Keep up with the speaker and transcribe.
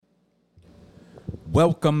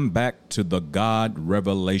Welcome back to the God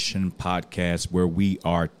Revelation Podcast, where we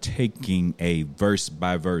are taking a verse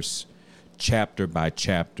by verse, chapter by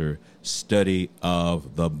chapter study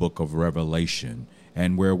of the book of Revelation,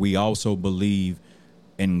 and where we also believe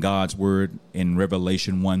in God's word in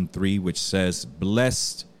Revelation 1:3, which says,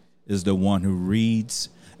 "Blessed is the one who reads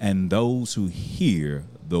and those who hear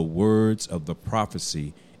the words of the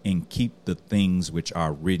prophecy and keep the things which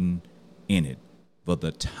are written in it, for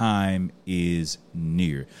the time is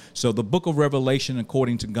near." So the book of Revelation,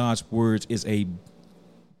 according to God's words, is a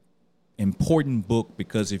important book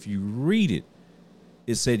because if you read it,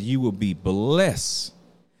 it said you will be blessed.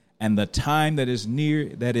 And the time that is near,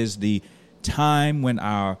 that is the time when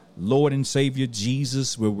our Lord and Savior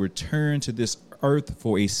Jesus will return to this earth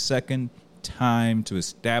for a second time to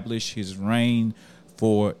establish his reign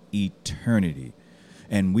for eternity.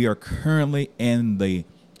 And we are currently in the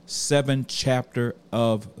 7th chapter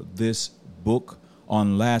of this book.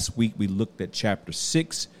 On last week, we looked at chapter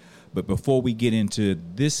 6. But before we get into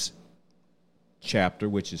this chapter,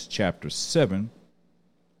 which is chapter 7,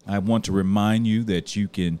 I want to remind you that you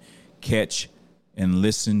can catch and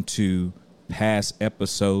listen to past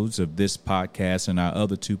episodes of this podcast and our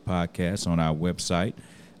other two podcasts on our website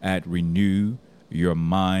at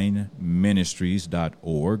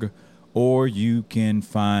renewyourmindministries.org, or you can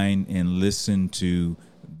find and listen to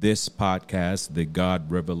this podcast, the God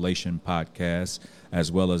Revelation Podcast,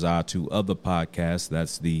 as well as our two other podcasts.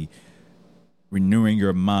 That's the Renewing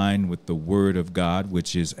Your Mind with the Word of God,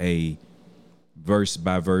 which is a verse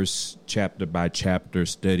by verse, chapter by chapter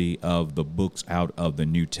study of the books out of the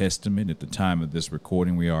New Testament. At the time of this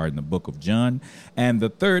recording, we are in the book of John. And the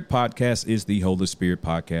third podcast is the Holy Spirit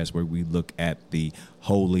Podcast, where we look at the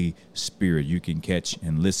Holy Spirit. You can catch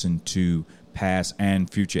and listen to past and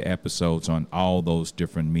future episodes on all those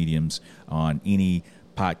different mediums on any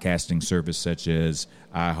podcasting service such as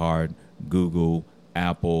iHeart, Google,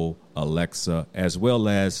 Apple, Alexa, as well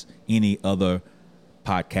as any other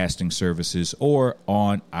podcasting services, or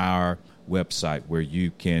on our website where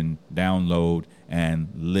you can download and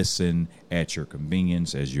listen at your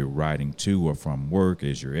convenience as you're riding to or from work,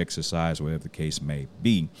 as you exercise, whatever the case may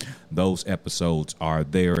be. Those episodes are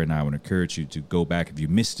there, and I would encourage you to go back if you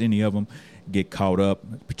missed any of them, get caught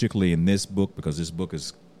up, particularly in this book, because this book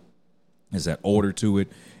is that order to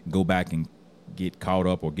it. Go back and get caught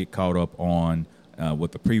up on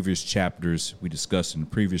what the previous chapters we discussed in the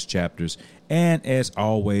previous chapters. And as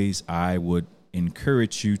always, I would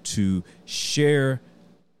encourage you to share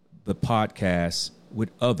the podcast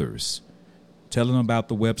with others. Tell them about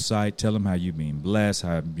the website. Tell them how you've been blessed,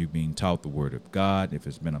 how you've been taught the word of God. If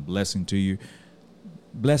it's been a blessing to you,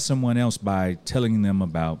 bless someone else by telling them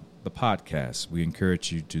about the podcast. We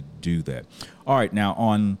encourage you to do that. All right. Now,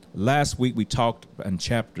 on last week, we talked in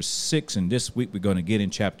chapter 6, and this week we're going to get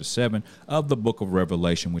in chapter 7 of the book of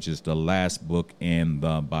Revelation, which is the last book in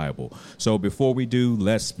the Bible. So before we do,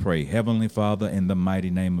 let's pray. Heavenly Father, in the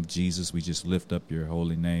mighty name of Jesus, we just lift up your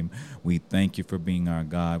holy name. We thank you for being our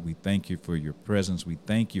God. We thank you for your presence. We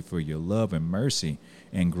thank you for your love and mercy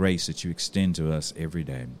and grace that you extend to us every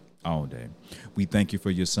day, all day. We thank you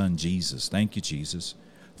for your son, Jesus. Thank you, Jesus,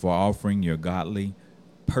 for offering your godly,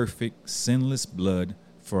 perfect, sinless blood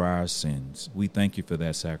for our sins. We thank you for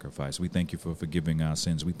that sacrifice. We thank you for forgiving our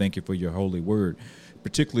sins. We thank you for your holy word,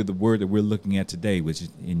 particularly the word that we're looking at today, which is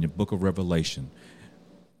in the book of Revelation.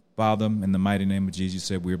 Father, in the mighty name of Jesus, you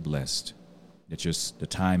said we're blessed, that the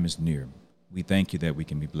time is near. We thank you that we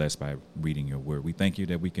can be blessed by reading your word. We thank you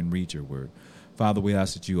that we can read your word. Father, we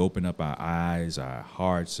ask that you open up our eyes, our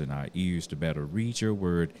hearts, and our ears to better read your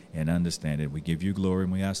word and understand it. We give you glory,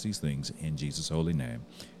 and we ask these things in Jesus' holy name.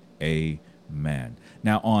 Amen.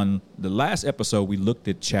 Now, on the last episode, we looked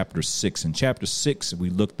at chapter 6. In chapter 6, we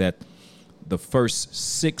looked at the first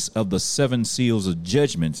 6 of the 7 seals of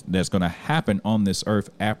judgments that's going to happen on this earth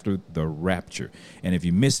after the rapture. And if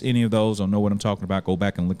you missed any of those or know what I'm talking about, go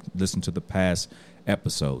back and listen to the past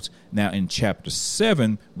episodes. Now, in chapter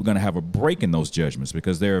 7, we're going to have a break in those judgments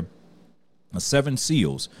because there are 7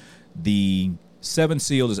 seals. The 7th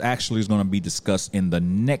seal is actually going to be discussed in the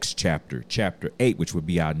next chapter, chapter 8, which would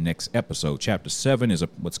be our next episode. Chapter 7 is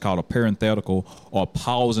what's called a parenthetical, or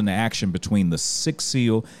pause in the action between the 6th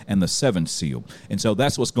seal and the 7th seal. And so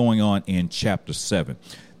that's what's going on in chapter 7.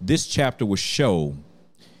 This chapter will show,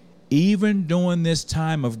 even during this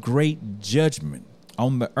time of great judgment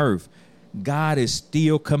on the earth, God is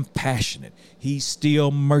still compassionate. He's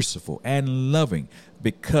still merciful and loving,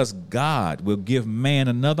 because God will give man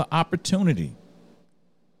another opportunity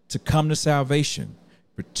to come to salvation,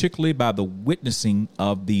 particularly by the witnessing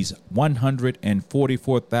of these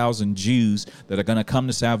 144,000 Jews that are going to come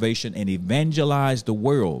to salvation and evangelize the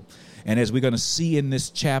world. And as we're going to see in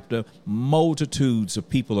this chapter, multitudes of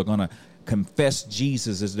people are going to confess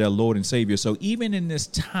Jesus as their Lord and Savior. So even in this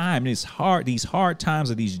time, these hard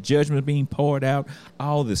times of these judgments being poured out,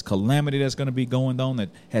 all this calamity that's going to be going on that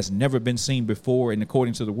has never been seen before, and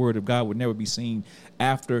according to the word of God would never be seen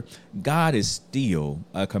after, God is still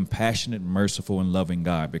a compassionate, merciful, and loving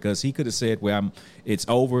God, because he could have said, well, it's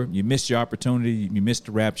over. You missed your opportunity. You missed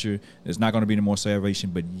the rapture. There's not going to be any more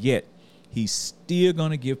salvation. But yet he's still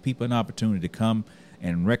going to give people an opportunity to come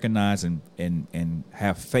and recognize and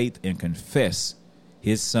have faith and confess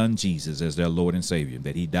his son Jesus as their Lord and Savior,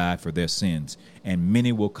 that he died for their sins. And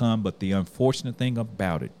many will come, but the unfortunate thing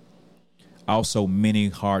about it, also many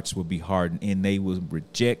hearts will be hardened, and they will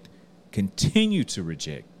continue to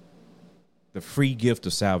reject the free gift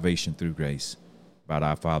of salvation through grace by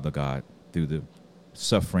our Father God, through the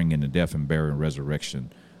suffering and the death and burial and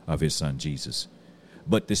resurrection of his son Jesus.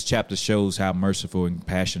 But this chapter shows how merciful and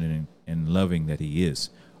passionate and loving that he is.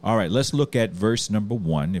 All right, let's look at verse number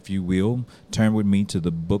 1. If you will, turn with me to the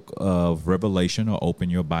book of Revelation, or open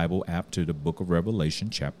your Bible app to the book of Revelation,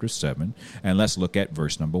 chapter 7. And let's look at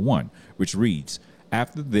verse number 1, which reads,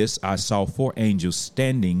 "After this, I saw 4 angels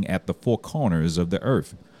standing at the 4 corners of the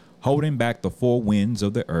earth, holding back the 4 winds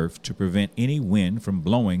of the earth to prevent any wind from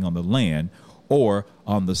blowing on the land or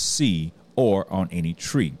on the sea or on any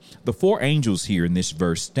tree." The 4 angels here in this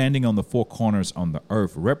verse, standing on the 4 corners on the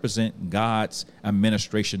earth, represent God's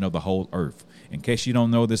administration of the whole earth. In case you don't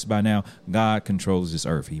know this by now, God controls this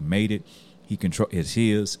earth. He made it. It's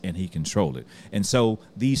his, and he controlled it. And so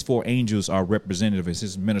these 4 angels are representative of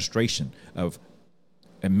his administration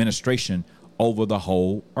over the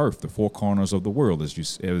whole earth, the 4 corners of the world,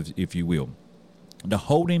 if you will. The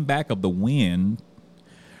holding back of the wind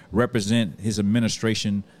represent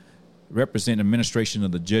administration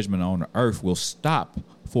of the judgment on the earth will stop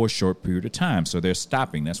for a short period of time. So they're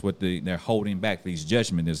stopping. That's what they're holding back.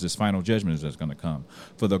 This final judgment that's going to come.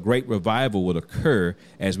 For the great revival will occur,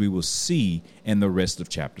 as we will see in the rest of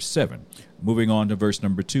chapter 7. Moving on to verse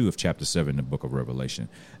number 2 of chapter 7 in the book of Revelation.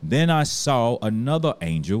 "Then I saw another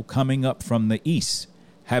angel coming up from the east,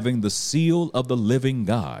 having the seal of the living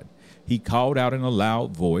God. He called out in a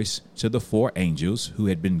loud voice to the 4 angels who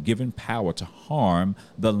had been given power to harm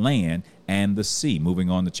the land and the sea." Moving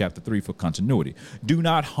on to chapter 3 for continuity. "Do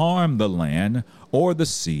not harm the land or the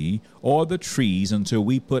sea or the trees until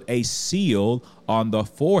we put a seal on the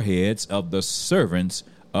foreheads of the servants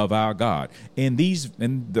of our God." In the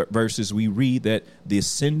verses, we read that the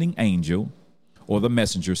ascending angel, or the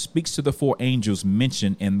messenger, speaks to the 4 angels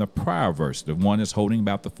mentioned in the prior verse. The one is holding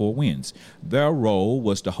back the 4 winds. Their role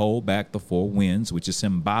was to hold back the 4 winds, which is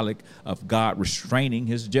symbolic of God restraining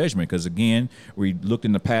his judgment. Because again, we looked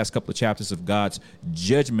in the past couple of chapters of God's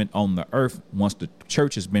judgment on the earth once the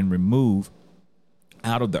church has been removed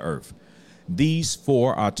out of the earth. These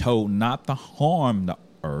 4 are told not to harm the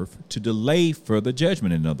earth, to delay further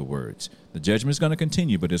judgment. In other words, the judgment is going to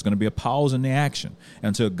continue, but there's going to be a pause in the action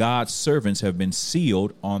until God's servants have been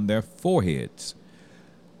sealed on their foreheads.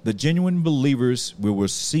 The genuine believers will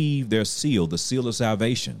receive their seal, the seal of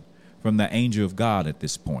salvation, from the angel of God at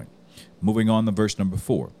this point. Moving on to verse number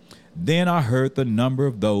 4. "Then I heard the number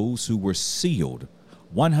of those who were sealed,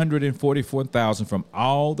 144,000 from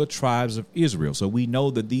all the tribes of Israel." So we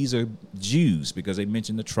know that these are Jews because they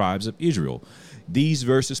mention the tribes of Israel. These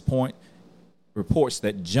verses reports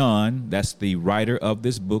that John, that's the writer of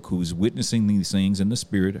this book who's witnessing these things in the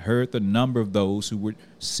spirit, heard the number of those who were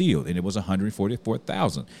sealed, and it was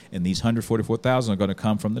 144,000. And these 144,000 are going to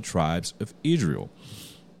come from the tribes of Israel,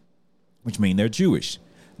 which mean they're Jewish.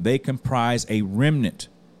 They comprise a remnant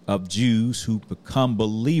of Jews who become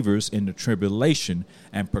believers in the tribulation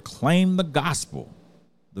and proclaim the gospel,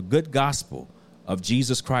 the good gospel of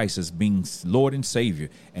Jesus Christ as being Lord and Savior,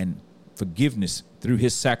 and forgiveness through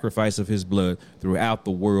his sacrifice of his blood throughout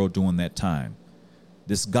the world during that time.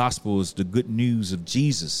 This gospel is the good news of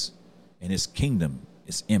Jesus, and his kingdom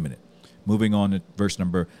is imminent. Moving on to verse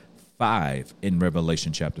number 5 in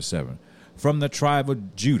Revelation chapter 7. "From the tribe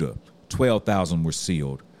of Judah, 12,000 were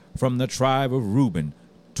sealed. From the tribe of Reuben,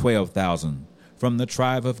 12,000. From the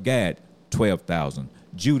tribe of Gad, 12,000.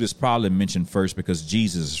 Judah is probably mentioned first because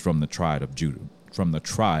Jesus is from the tribe of Judah.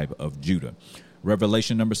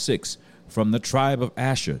 Revelation number 6. From the tribe of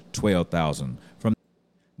Asher, 12,000. From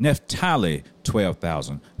Naphtali,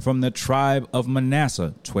 12,000. From the tribe of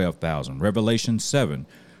Manasseh, 12,000. Revelation 7.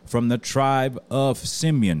 From the tribe of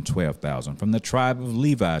Simeon, 12,000. From the tribe of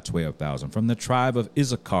Levi, 12,000. From the tribe of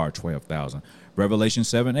Issachar, 12,000. Revelation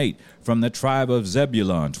 7:8. From the tribe of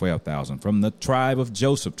Zebulun, 12,000. From the tribe of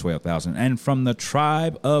Joseph, 12,000. And from the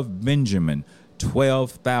tribe of Benjamin,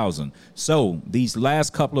 12,000. So these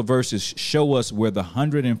last couple of verses show us where the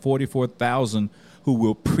 144,000 who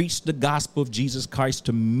will preach the gospel of Jesus Christ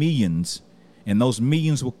to millions, and those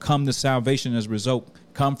millions will come to salvation as a result,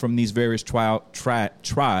 come from these various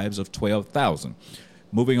tribes of 12,000.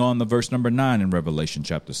 Moving on to verse number 9 in Revelation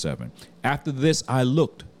chapter 7. After this I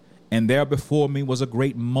looked, and there before me was a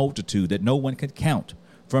great multitude that no one could count,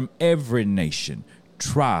 from every nation,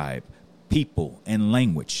 tribe, people, and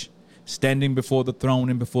language, standing before the throne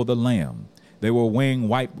and before the Lamb. They were wearing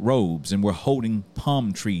white robes and were holding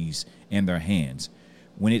palm trees in their hands.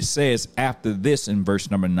 When it says after this in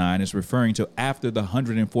verse number 9, it's referring to after the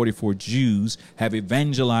 144 Jews have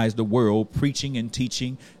evangelized the world, preaching and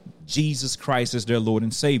teaching Jesus Christ as their Lord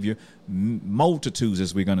and Savior. Multitudes,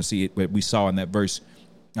 as we're going to see it, what we saw in that verse,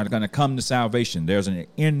 are going to come to salvation. There's a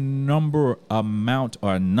number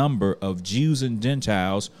of Jews and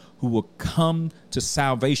Gentiles who will come to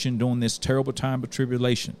salvation during this terrible time of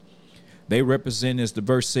tribulation. They represent, as the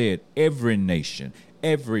verse said, every nation,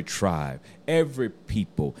 every tribe, every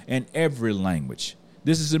people, and every language.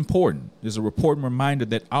 This is important. There's a important reminder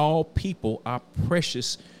that all people are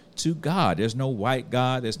precious to God. There's no white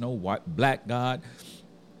God. There's no black God.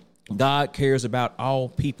 God cares about all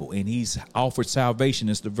people, and he's offered salvation,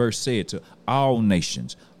 as the verse said, to all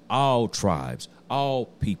nations, all tribes, all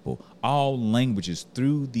people, all languages.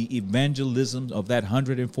 Through the evangelism of that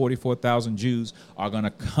 144,000 Jews are going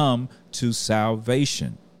to come to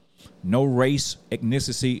salvation. No race,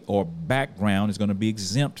 ethnicity, or background is going to be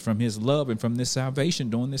exempt from his love and from this salvation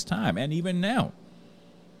during this time, and even now.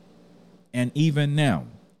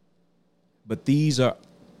 But these are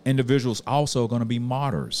individuals also going to be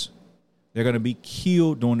martyrs. They're going to be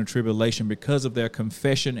killed during the tribulation because of their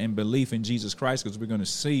confession and belief in Jesus Christ, because we're going to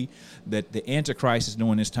see that the Antichrist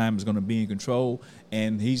during this time is going to be in control,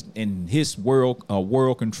 and he's in his world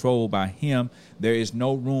controlled by him. There is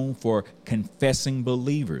no room for confessing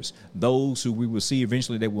believers. Those who we will see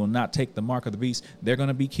eventually, they will not take the mark of the beast. They're going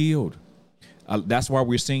to be killed. That's why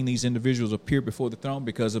we're seeing these individuals appear before the throne,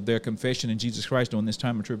 because of their confession in Jesus Christ during this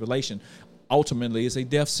time of tribulation. Ultimately, it's a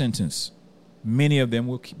death sentence. Many of them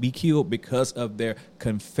will be killed because of their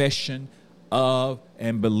confession of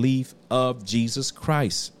and belief of Jesus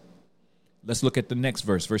Christ. Let's look at the next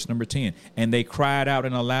verse, verse number 10. And they cried out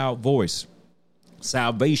in a loud voice,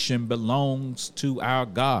 salvation belongs to our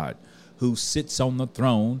God who sits on the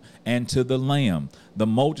throne and to the Lamb. The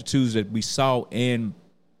multitudes that we saw in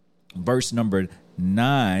verse number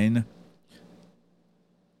 9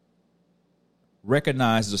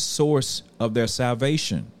 recognize the source of their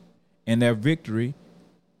salvation. And their victory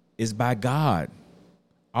is by God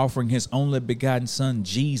offering his only begotten son,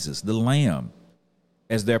 Jesus, the Lamb,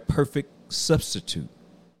 as their perfect substitute.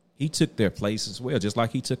 He took their place as well. Just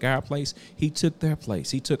like he took our place, he took their place.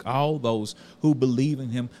 He took all those who believe in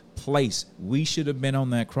him place. We should have been on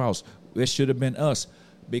that cross. It should have been us,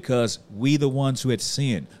 because we the ones who had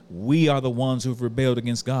sinned. We are the ones who've rebelled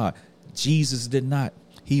against God. Jesus did not.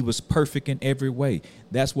 He was perfect in every way.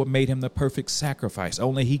 That's what made him the perfect sacrifice.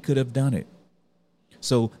 Only he could have done it.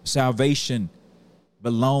 So salvation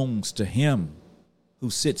belongs to him who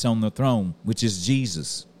sits on the throne, which is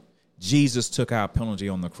Jesus. Jesus took our penalty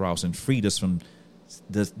on the cross and freed us from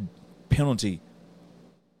the penalty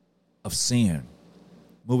of sin.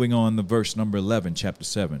 Moving on to verse number 11, chapter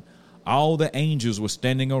 7. All the angels were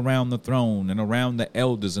standing around the throne and around the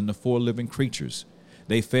elders and the four living creatures.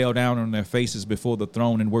 They fell down on their faces before the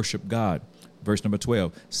throne and worshiped God. Verse number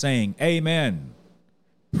 12, saying, Amen.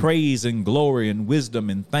 Praise and glory and wisdom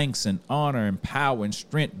and thanks and honor and power and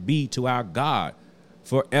strength be to our God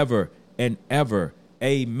forever and ever.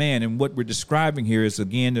 Amen. And what we're describing here is,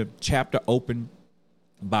 again, the chapter opened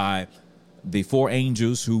by the four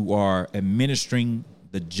angels who are administering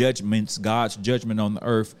the judgments, God's judgment on the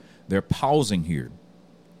earth. They're pausing here.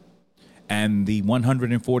 And the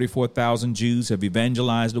 144,000 Jews have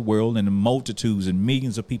evangelized the world, and the multitudes and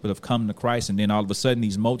millions of people have come to Christ. And then all of a sudden,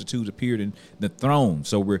 these multitudes appeared in the throne.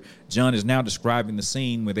 So John is now describing the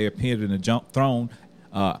scene where they appeared in the throne,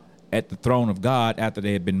 at the throne of God after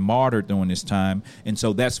they had been martyred during this time. And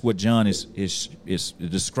so that's what John is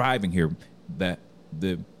describing here, that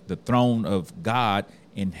the throne of God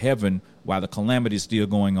in heaven while the calamity is still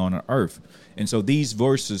going on earth. And so these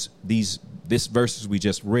verses, this verses we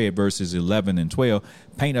just read, verses 11 and 12,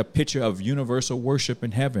 paint a picture of universal worship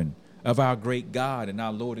in heaven of our great God and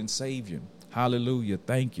our Lord and Savior. Hallelujah.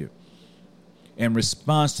 Thank you. In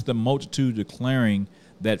response to the multitude declaring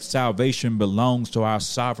that salvation belongs to our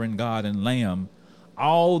sovereign God and Lamb,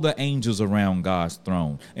 all the angels around God's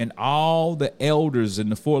throne, and all the elders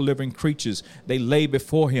and the four living creatures, they lay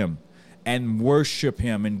before him and worship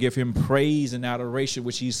him and give him praise and adoration,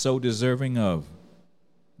 which he's so deserving of,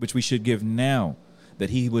 which we should give now, that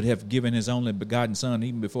he would have given his only begotten son,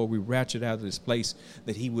 even before we ratchet out of this place,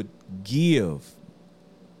 that he would give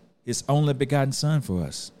his only begotten son for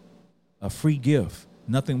us, a free gift,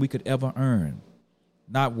 nothing we could ever earn,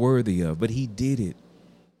 not worthy of, but he did it.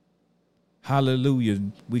 Hallelujah.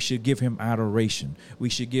 We should give him adoration. We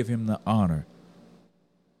should give him the honor,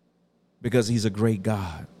 because he's a great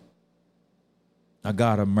God, a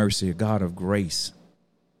God of mercy, a God of grace,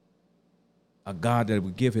 a God that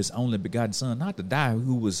would give his only begotten son not to die,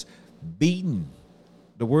 who was beaten.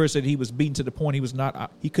 The word said he was beaten to the point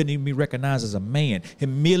he couldn't even be recognized as a man,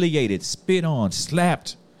 humiliated, spit on,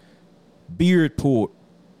 slapped, beard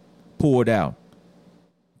poured out,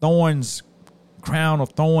 crown of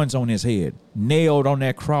thorns on his head, nailed on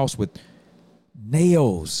that cross with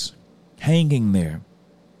nails, hanging there,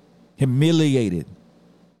 humiliated.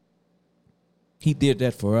 He did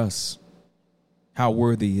that for us. How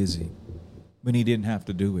worthy is he when he didn't have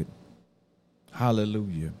to do it?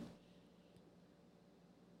 Hallelujah.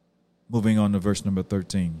 Moving on to verse number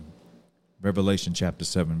 13, Revelation chapter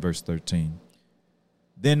 7, verse 13.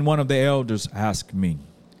 Then one of the elders asked me,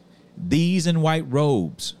 these in white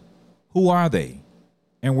robes, who are they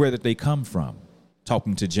and where did they come from?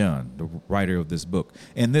 Talking to John, the writer of this book.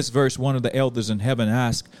 In this verse, one of the elders in heaven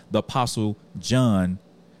asked the apostle John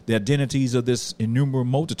the identities of this innumerable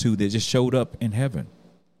multitude that just showed up in heaven.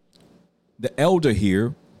 The elder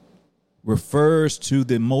here refers to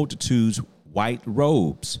the multitude's white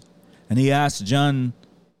robes. And he asked John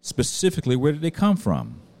specifically, where did they come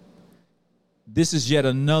from? This is yet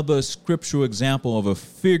another scriptural example of a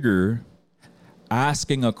figure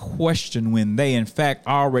asking a question when they, in fact,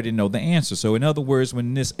 already know the answer. So, in other words,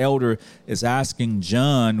 when this elder is asking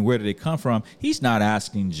John, where did they come from? He's not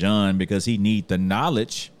asking John because he needs the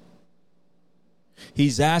knowledge.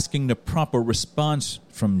 He's asking the proper response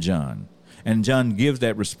from John. And John gives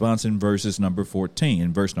that response in verse number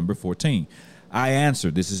 14. I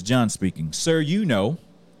answered, this is John speaking, sir, you know,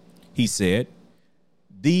 he said,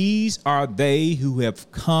 these are they who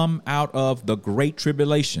have come out of the great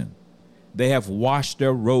tribulation. They have washed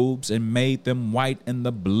their robes and made them white in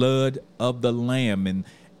the blood of the Lamb.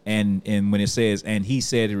 And when it says, and he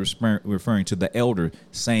said, referring to the elder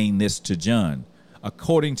saying this to John.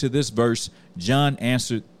 According to this verse, John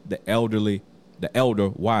answered the elder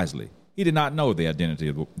wisely. He did not know the identity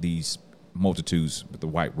of these multitudes with the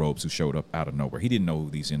white robes who showed up out of nowhere. He didn't know who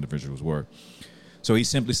these individuals were. So he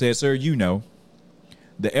simply said, sir, you know.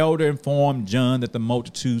 The elder informed John that the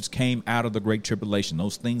multitudes came out of the great tribulation.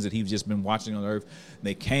 Those things that he's just been watching on earth,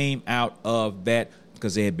 they came out of that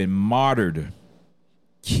because they had been martyred,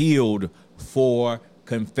 killed for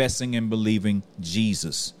confessing and believing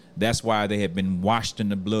Jesus. That's why they had been washed in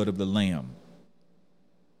the blood of the Lamb.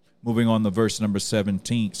 Moving on to verse number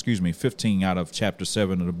 15 out of chapter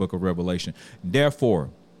 7 of the book of Revelation.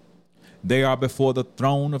 Therefore, they are before the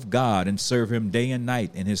throne of God and serve him day and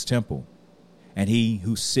night in his temple. And he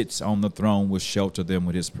who sits on the throne will shelter them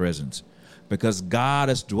with his presence, because God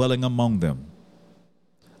is dwelling among them.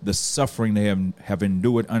 The suffering they have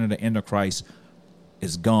endured under the Antichrist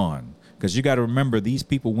is gone. Because you got to remember, these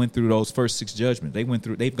people went through those first 6 judgments.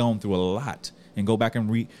 They've gone through a lot. And go back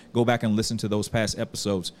and listen to those past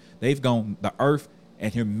episodes. The earth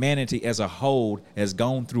and humanity as a whole has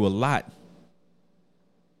gone through a lot.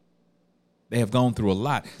 They have gone through a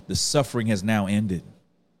lot. The suffering has now ended.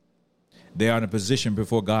 They are in a position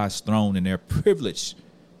before God's throne, and they're privileged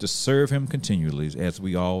to serve him continually, as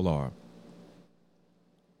we all are.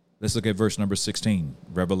 Let's look at verse number 16,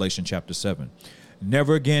 Revelation chapter 7.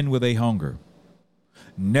 Never again will they hunger.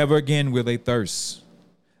 Never again will they thirst.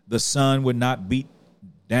 The sun would not beat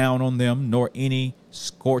down on them, nor any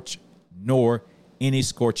scorching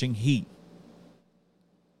heat.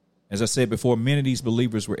 As I said before, many of these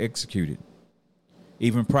believers were executed.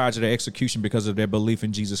 Even prior to their execution, because of their belief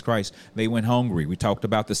in Jesus Christ, they went hungry. We talked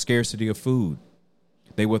about the scarcity of food.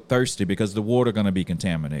 They were thirsty because the water going to be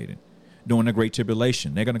contaminated. During the Great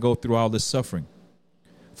Tribulation, they're going to go through all this suffering.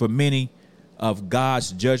 For many of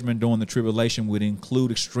God's judgment during the tribulation would include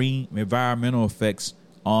extreme environmental effects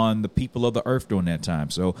on the people of the earth during that time.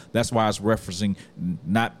 So that's why it's referencing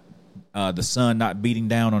not the sun not beating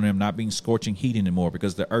down on them, not being scorching heat anymore,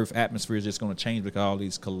 because the earth atmosphere is just going to change because all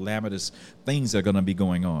these calamitous things are going to be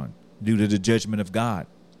going on due to the judgment of God.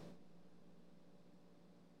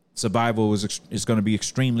 Survival is going to be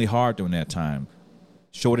extremely hard during that time.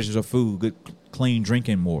 Shortages of food, good, clean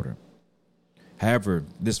drinking water. However,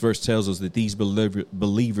 this verse tells us that these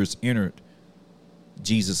believers entered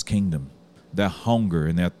Jesus' kingdom. Their hunger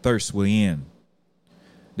and their thirst will end.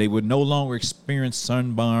 They would no longer experience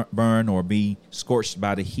sunburn or be scorched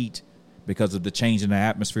by the heat because of the change in the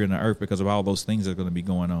atmosphere and the earth, because of all those things that are going to be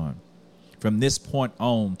going on. From this point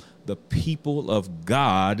on, the people of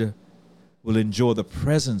God will enjoy the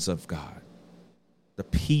presence of God, the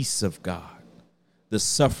peace of God. The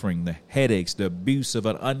suffering, the headaches, the abuse of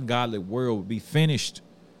an ungodly world will be finished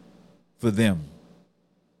for them,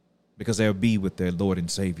 because they'll be with their Lord and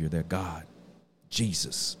Savior, their God,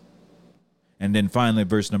 Jesus. And then finally,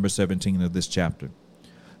 verse number 17 of this chapter.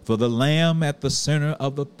 For the Lamb at the center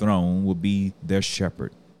of the throne will be their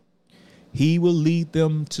shepherd. He will lead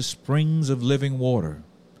them to springs of living water,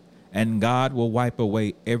 and God will wipe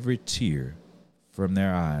away every tear from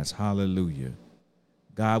their eyes. Hallelujah.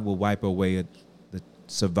 God will wipe away the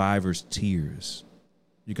survivors' tears.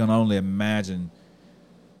 You can only imagine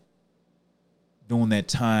during that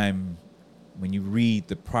time when you read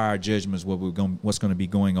the prior judgments, what's going to be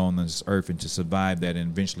going on this earth, and to survive that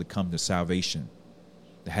and eventually come to salvation,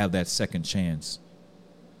 to have that second chance.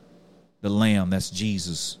 The Lamb, that's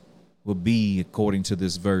Jesus, will be, according to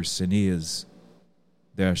this verse, and is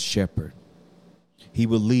their shepherd. He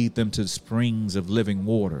will lead them to the springs of living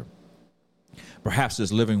water. Perhaps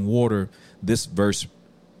this living water, this verse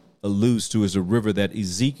alludes to, is a river that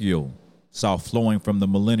Ezekiel saw flowing from the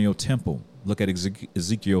millennial temple. Look at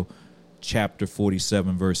Ezekiel chapter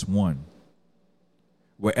 47, verse 1.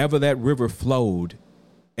 Wherever that river flowed,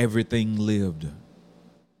 everything lived.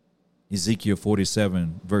 Ezekiel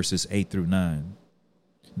 47, verses 8 through 9.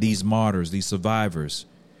 These martyrs, these survivors,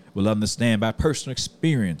 will understand by personal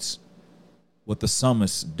experience what the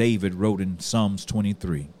psalmist David wrote in Psalms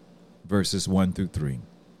 23, verses 1 through 3.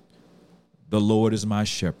 The Lord is my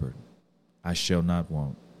shepherd, I shall not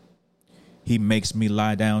want. He makes me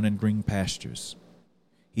lie down in green pastures.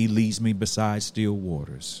 He leads me beside still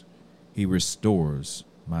waters. He restores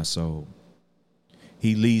my soul.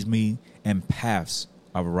 He leads me in paths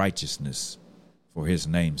of righteousness for his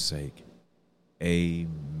name's sake.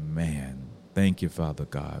 Amen. Thank you, Father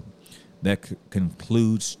God. That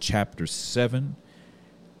concludes chapter 7.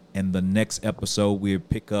 In the next episode, we'll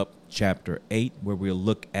pick up chapter 8, where we'll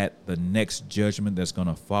look at the next judgment that's going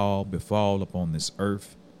to befall upon this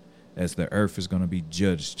earth, as the earth is going to be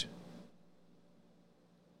judged.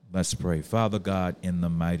 Let's pray. Father God, in the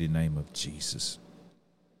mighty name of Jesus,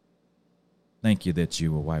 thank you that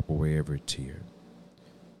you will wipe away every tear.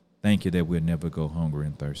 Thank you that we'll never go hungry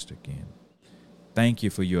and thirst again. Thank you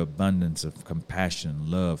for your abundance of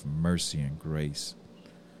compassion, love, mercy, and grace.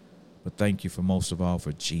 But thank you for most of all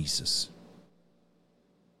for Jesus.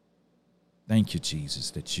 Thank you,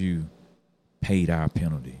 Jesus, that you paid our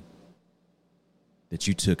penalty, that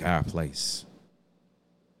you took our place.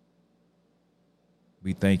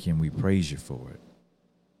 We thank you and we praise you for it.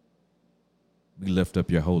 We lift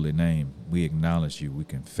up your holy name. We acknowledge you. We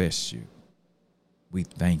confess you. We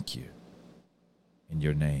thank you. In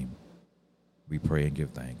your name, we pray and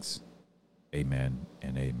give thanks. Amen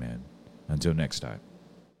and amen. Until next time.